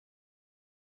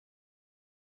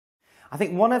I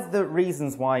think one of the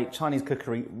reasons why Chinese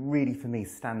cookery really for me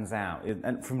stands out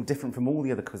and different from all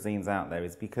the other cuisines out there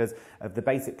is because of the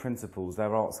basic principles.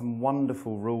 There are some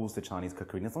wonderful rules to Chinese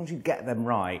cookery, and as long as you get them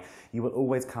right, you will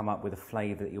always come up with a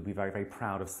flavour that you'll be very, very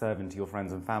proud of serving to your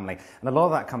friends and family. And a lot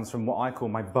of that comes from what I call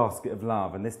my basket of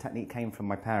love, and this technique came from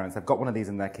my parents. I've got one of these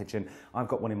in their kitchen, I've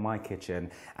got one in my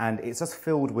kitchen, and it's just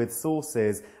filled with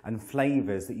sauces and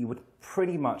flavours that you would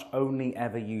pretty much only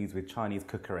ever use with Chinese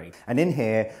cookery. And in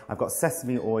here, I've got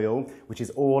sesame oil, which is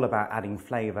all about adding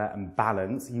flavour and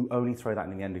balance. You only throw that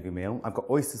in the end of your meal. I've got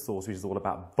oyster sauce, which is all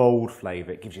about bold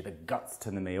flavour. It gives you the guts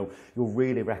to the meal. You'll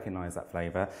really recognise that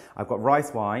flavour. I've got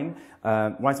rice wine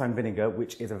vinegar,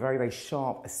 which is a very, very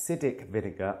sharp, acidic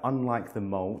vinegar, unlike the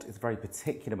malt. It's very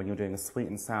particular when you're doing a sweet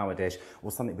and sour dish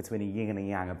or something between a yin and a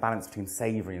yang, a balance between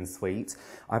savoury and sweet.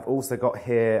 I've also got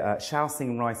here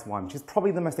Shaoxing rice wine, which is probably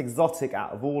the most exotic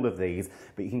out of all of these,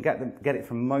 but you can get it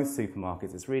from most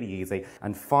supermarkets. It's really easy.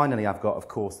 And finally, I've got, of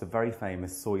course, the very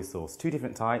famous soy sauce. Two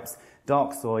different types,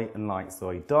 dark soy and light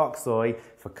soy. Dark soy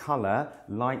for colour,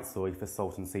 light soy for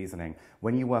salt and seasoning.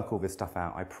 When you work all this stuff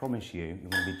out, I promise you, you're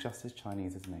going to be just as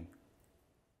Chinese as me.